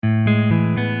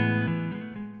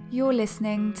You're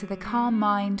listening to the Calm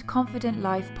Mind, Confident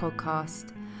Life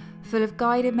podcast, full of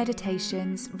guided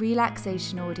meditations,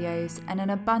 relaxation audios, and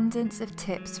an abundance of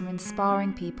tips from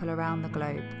inspiring people around the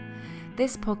globe.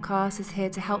 This podcast is here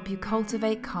to help you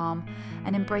cultivate calm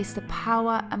and embrace the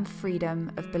power and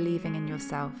freedom of believing in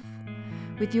yourself.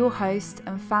 With your host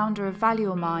and founder of Value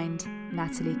Your Mind,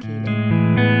 Nathalie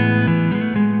Keeley.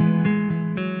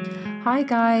 Hi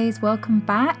guys, welcome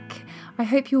back. I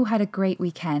hope you all had a great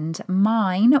weekend.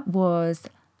 Mine was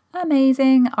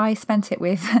amazing. I spent it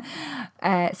with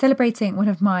celebrating one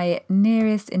of my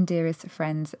nearest and dearest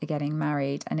friends getting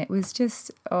married, and it was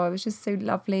just so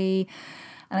lovely.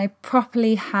 And I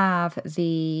properly have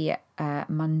the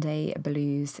Monday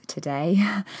blues today.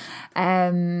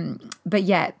 But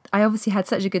yeah, I obviously had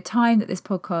such a good time that this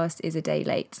podcast is a day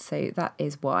late, so that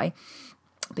is why.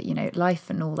 But you know, life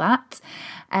and all that.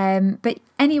 But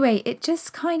anyway, it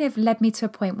just kind of led me to a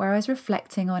point where I was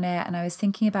reflecting on it and I was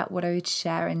thinking about what I would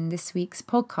share in this week's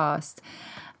podcast.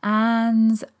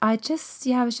 And I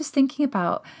was just thinking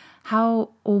about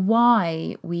how or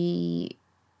why we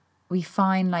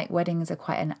find like weddings are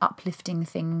quite an uplifting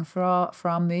thing for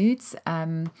our moods.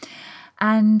 And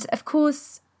of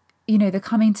course, you know, the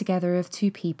coming together of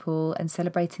two people and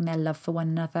celebrating their love for one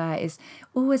another is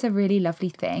always a really lovely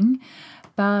thing.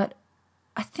 But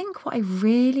I think what I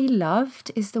really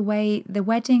loved is the way the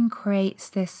wedding creates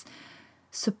this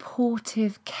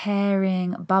supportive,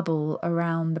 caring bubble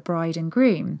around the bride and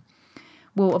groom.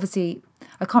 Well, obviously,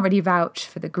 I can't really vouch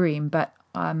for the groom, but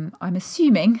I'm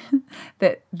assuming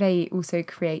that they also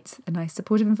create a nice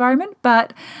supportive environment.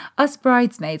 But us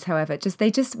bridesmaids, however,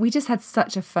 we just had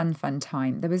such a fun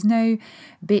time. There was no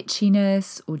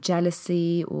bitchiness or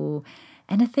jealousy or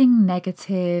anything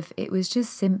negative. It was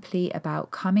just simply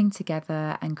about coming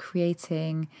together and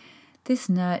creating this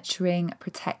nurturing,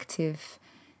 protective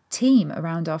team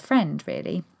around our friend,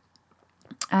 really.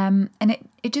 And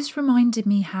it just reminded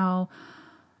me how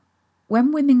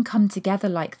when women come together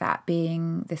like that,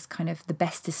 being this kind of the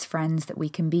bestest friends that we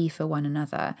can be for one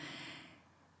another,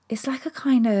 it's like a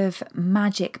kind of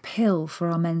magic pill for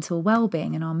our mental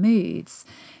well-being and our moods,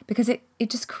 because it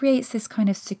just creates this kind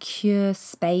of secure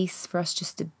space for us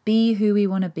just to be who we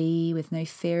want to be with no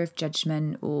fear of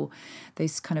judgment or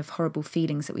those kind of horrible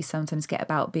feelings that we sometimes get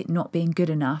about not being good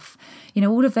enough. You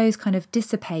know, all of those kind of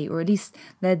dissipate, or at least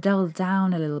they're dulled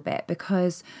down a little bit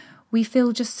because we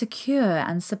feel just secure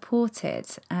and supported.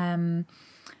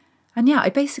 And yeah, I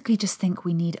basically just think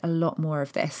we need a lot more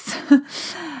of this.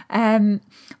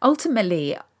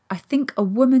 Ultimately, I think a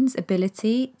woman's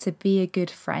ability to be a good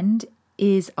friend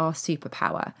is our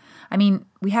superpower. I mean,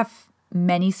 we have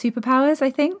many superpowers,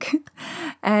 I think,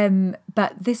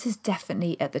 but this is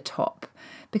definitely at the top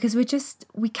because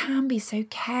we can be so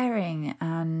caring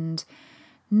and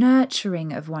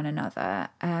nurturing of one another.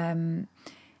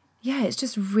 Yeah, it's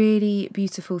just really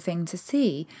beautiful thing to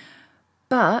see.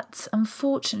 But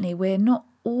unfortunately, we're not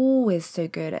always so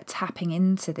good at tapping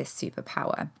into this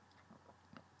superpower.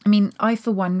 I mean, I,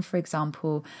 for one, for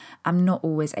example, am not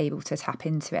always able to tap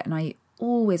into it. And I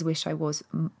always wish I was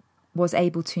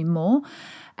able to more.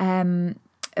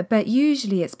 But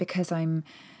usually it's because on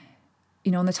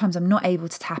the times I'm not able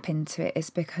to tap into it,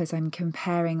 it's because I'm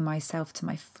comparing myself to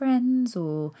my friends,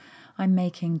 or I'm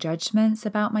making judgments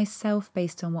about myself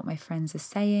based on what my friends are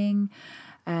saying.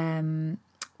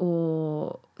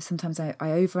 Or sometimes I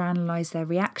overanalyze their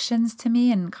reactions to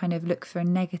me and kind of look for a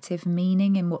negative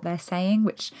meaning in what they're saying,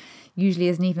 which usually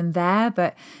isn't even there.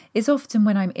 But it's often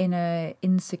when I'm in an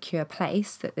insecure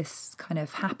place that this kind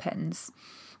of happens.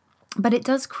 But it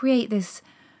does create this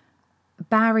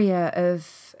barrier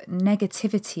of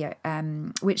negativity,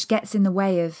 which gets in the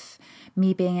way of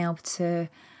me being able to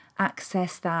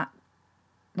access that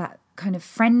kind of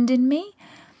friend in me.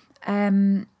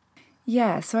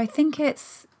 So I think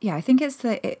it's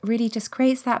that it really just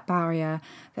creates that barrier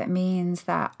that means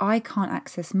that I can't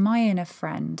access my inner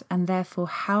friend, and therefore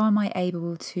how am I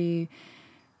able to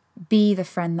be the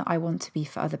friend that I want to be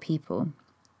for other people?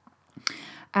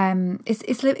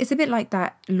 It's a bit like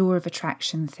that law of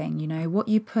attraction thing, you know, what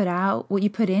you put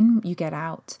in, you get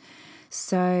out.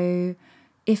 So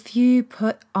if you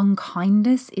put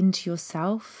unkindness into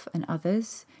yourself and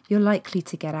others, you're likely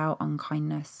to get out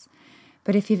unkindness.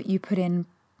 But if you put in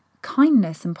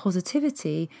kindness and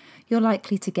positivity, you're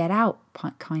likely to get out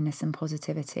kindness and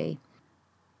positivity.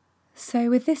 So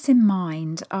with this in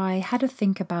mind, I had to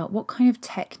think about what kind of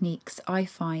techniques I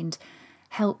find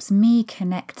helps me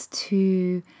connect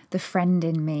to the friend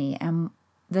in me, and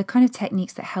the kind of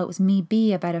techniques that helps me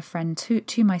be a better friend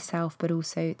to myself, but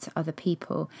also to other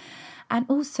people. And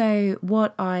also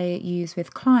what I use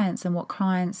with clients and what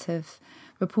clients have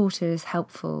reported as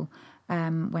helpful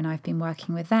when I've been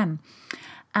working with them.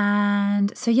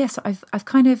 And so, yes, I've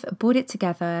kind of brought it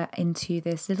together into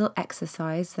this little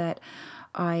exercise that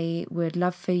I would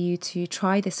love for you to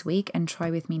try this week and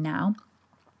try with me now.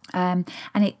 And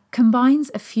it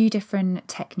combines a few different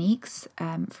techniques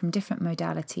from different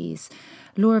modalities: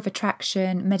 law of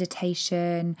attraction,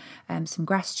 meditation, some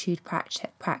gratitude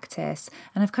practice.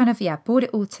 And I've kind of, brought it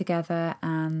all together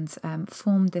and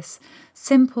formed this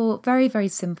simple, very, very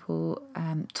simple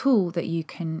tool that you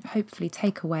can hopefully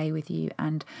take away with you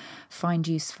and find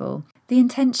useful. The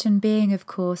intention being, of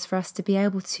course, for us to be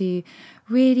able to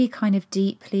really kind of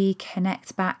deeply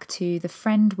connect back to the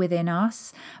friend within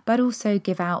us, but also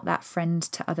give out that friend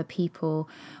to other people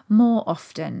more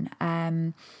often.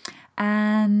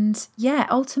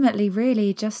 Ultimately,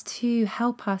 really just to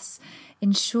help us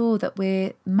ensure that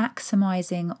we're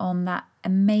maximizing on that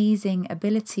amazing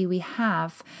ability we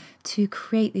have to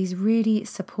create these really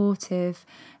supportive,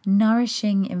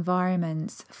 nourishing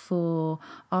environments for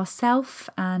ourselves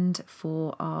and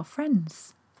for our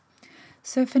friends.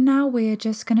 So for now, we're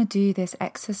just going to do this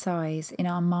exercise in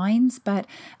our minds, but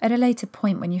at a later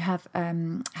point when you have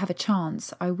a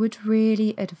chance, I would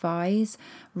really advise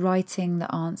writing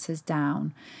the answers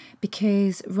down,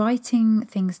 because writing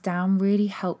things down really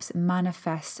helps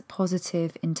manifest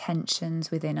positive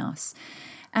intentions within us.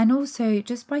 And also,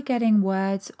 just by getting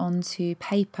words onto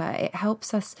paper, it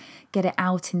helps us get it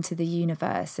out into the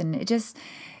universe. And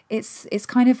it's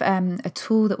kind of a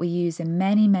tool that we use in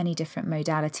many, many different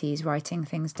modalities, writing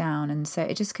things down. And so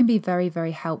it just can be very,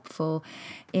 very helpful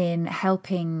in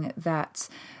helping that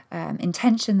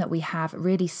intention that we have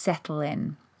really settle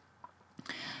in.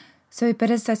 So, but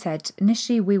as I said,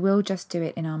 initially we will just do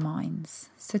it in our minds.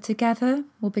 So together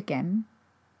we'll begin,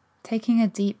 taking a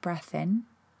deep breath in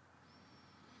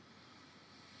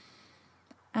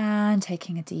and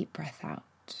taking a deep breath out.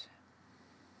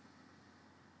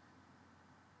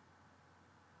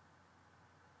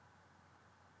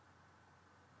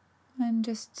 And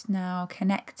just now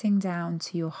connecting down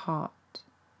to your heart.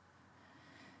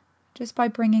 Just by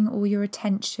bringing all your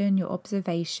attention, your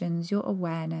observations, your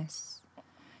awareness,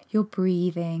 your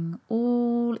breathing,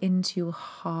 all into your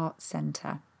heart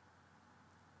center.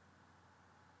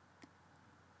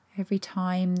 Every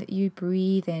time that you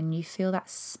breathe in, you feel that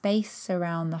space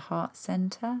around the heart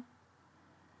center.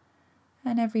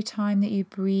 And every time that you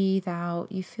breathe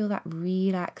out, you feel that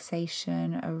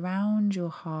relaxation around your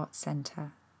heart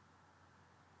center.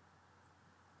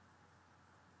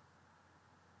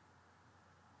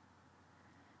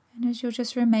 And as you're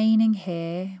just remaining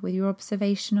here with your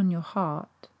observation on your heart,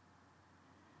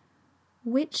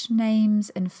 which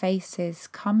names and faces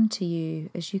come to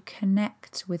you as you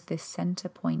connect with this center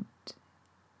point?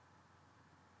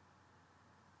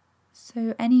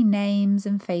 So any names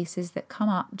and faces that come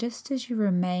up just as you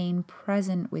remain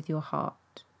present with your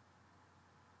heart.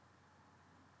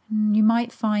 And you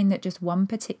might find that just one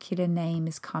particular name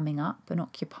is coming up and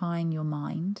occupying your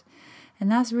mind.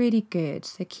 And that's really good.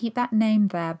 So keep that name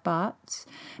there, but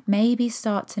maybe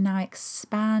start to now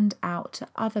expand out to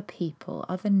other people,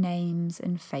 other names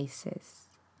and faces.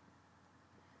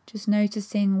 Just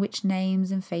noticing which names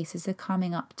and faces are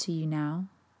coming up to you now.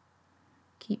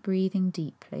 Keep breathing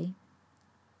deeply.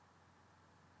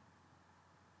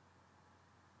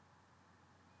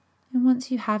 And once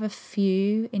you have a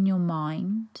few in your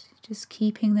mind, just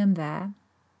keeping them there.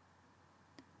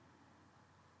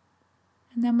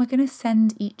 And then we're going to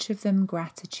send each of them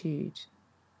gratitude.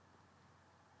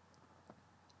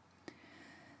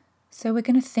 So we're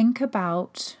going to think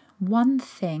about one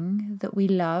thing that we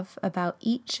love about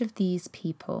each of these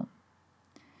people.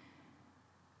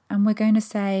 And we're going to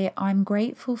say, I'm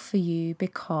grateful for you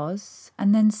because,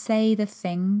 and then say the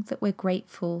thing that we're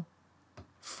grateful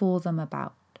for them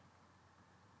about.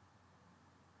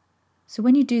 So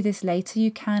when you do this later,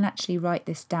 you can actually write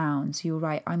this down. So you'll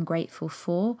write, I'm grateful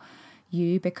for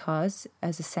you because,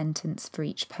 as a sentence for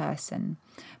each person.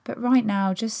 But right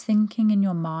now, just thinking in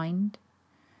your mind,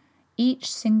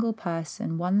 each single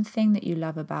person, one thing that you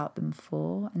love about them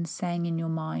for, and saying in your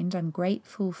mind, I'm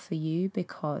grateful for you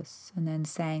because, and then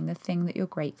saying the thing that you're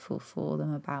grateful for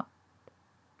them about.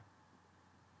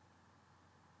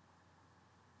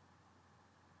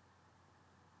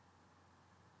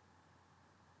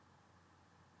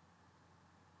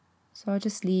 So I'll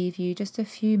just leave you just a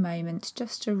few moments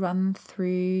just to run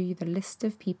through the list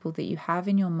of people that you have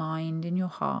in your mind, in your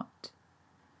heart.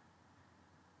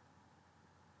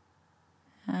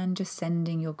 And just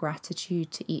sending your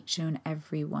gratitude to each and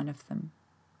every one of them.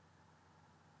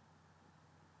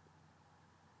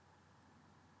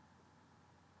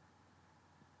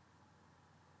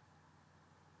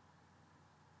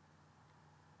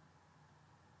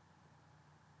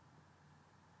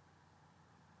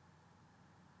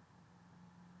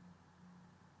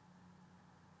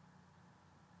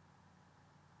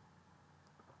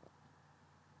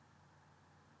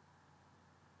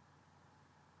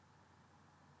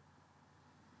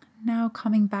 Now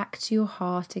coming back to your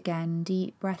heart again,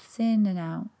 deep breaths in and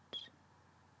out.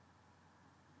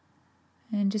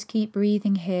 And just keep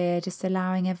breathing here, just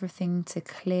allowing everything to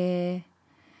clear.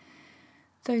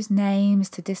 Those names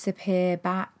to disappear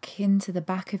back into the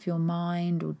back of your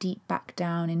mind or deep back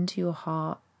down into your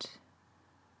heart.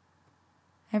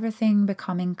 Everything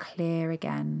becoming clear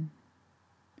again.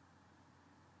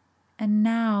 And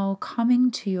now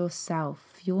coming to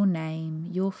yourself, your name,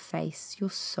 your face, your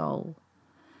soul.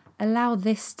 Allow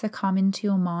this to come into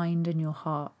your mind and your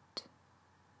heart.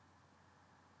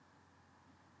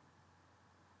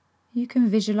 You can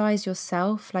visualize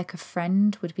yourself like a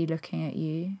friend would be looking at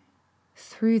you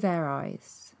through their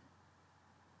eyes.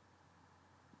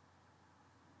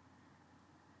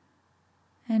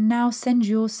 And now send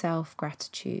yourself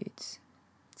gratitude.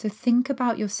 So think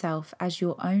about yourself as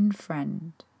your own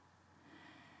friend.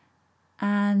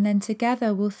 And then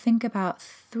together we'll think about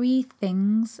 3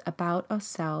 things about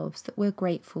ourselves that we're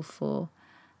grateful for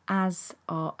as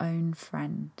our own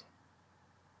friend.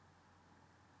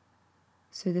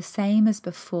 So the same as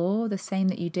before, the same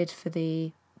that you did for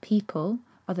the people,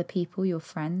 other people, your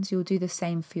friends, you'll do the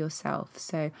same for yourself.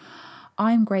 So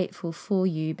I'm grateful for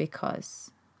you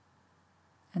because,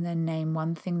 and then name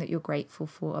 1 thing that you're grateful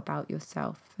for about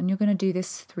yourself. And you're going to do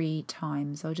this 3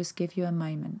 times. I'll just give you a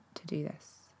moment to do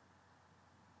this.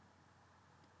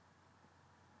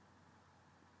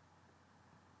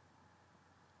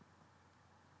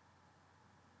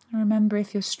 Remember,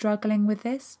 if you're struggling with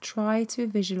this, try to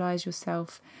visualize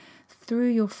yourself through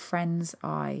your friend's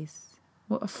eyes,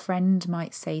 what a friend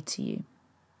might say to you.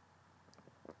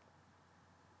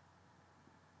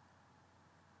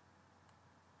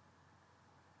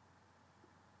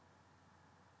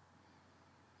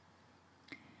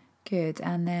 Good,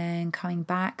 and then coming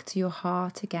back to your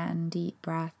heart again, deep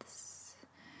breaths.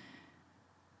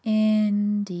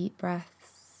 In, deep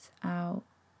breaths out.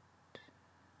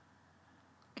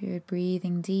 Good,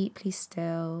 breathing deeply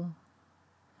still.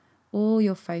 All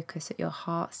your focus at your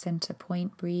heart center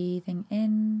point, breathing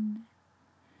in,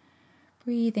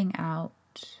 breathing out.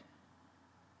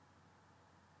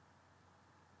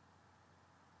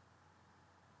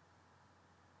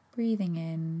 Breathing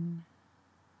in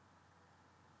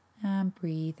and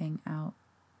breathing out.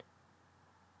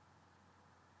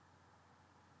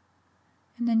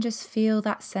 And then just feel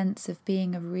that sense of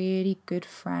being a really good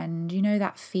friend. You know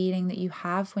that feeling that you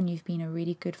have when you've been a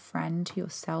really good friend to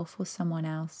yourself or someone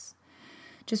else.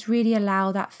 Just really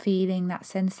allow that feeling, that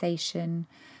sensation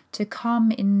to come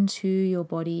into your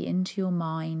body, into your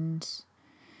mind,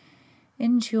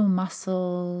 into your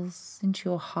muscles, into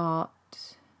your heart,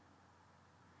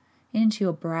 into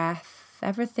your breath,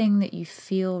 everything that you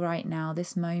feel right now,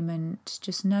 this moment,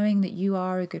 just knowing that you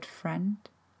are a good friend.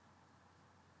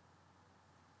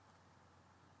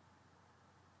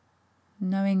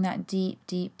 Knowing that deep,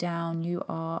 deep down you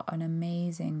are an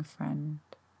amazing friend.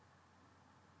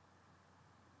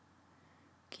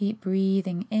 Keep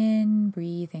breathing in,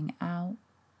 breathing out.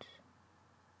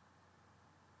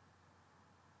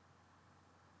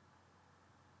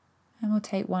 And we'll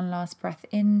take one last breath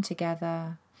in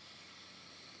together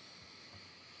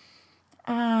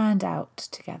and out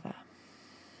together.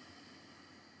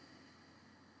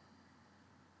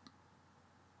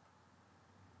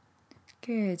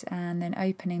 Good, and then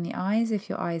opening the eyes if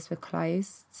your eyes were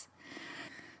closed.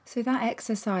 So that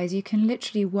exercise, you can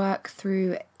literally work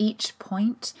through each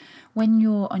point when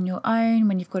you're on your own,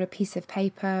 when you've got a piece of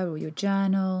paper or your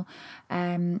journal,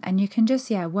 and you can just,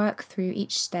 work through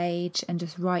each stage and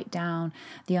just write down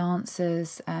the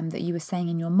answers that you were saying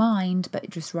in your mind, but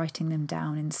just writing them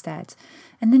down instead.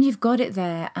 And then you've got it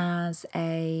there as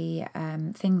a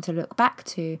thing to look back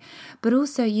to, but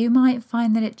also you might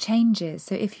find that it changes.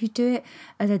 So if you do it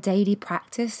as a daily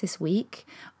practice this week,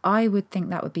 I would think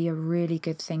that would be a really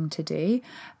good thing to do.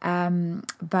 And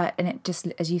it just,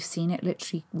 as you've seen, it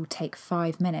literally will take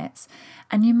 5 minutes.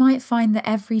 And you might find that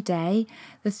every day,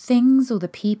 the things or the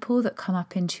people that come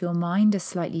up into your mind are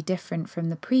slightly different from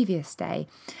the previous day.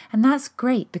 And that's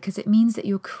great because it means that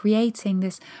you're creating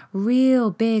this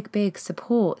real big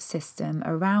support system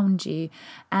around you.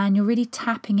 And you're really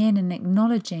tapping in and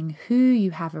acknowledging who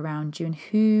you have around you and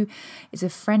who is a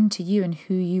friend to you and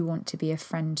who you want to be a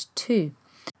friend to.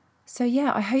 So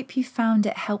I hope you found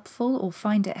it helpful or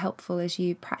find it helpful as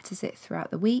you practice it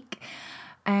throughout the week.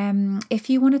 If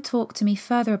you want to talk to me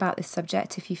further about this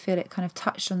subject, if you feel it kind of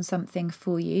touched on something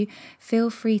for you, feel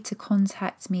free to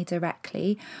contact me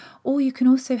directly. Or you can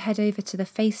also head over to the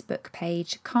Facebook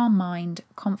page, Calm Mind,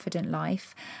 Confident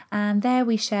Life. And there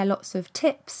we share lots of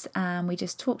tips and we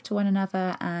just talk to one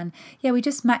another. And yeah, we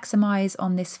just maximize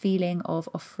on this feeling of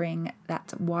offering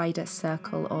that wider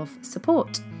circle of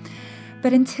support.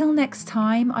 But until next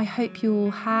time, I hope you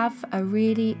all have a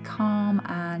really calm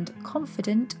and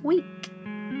confident week.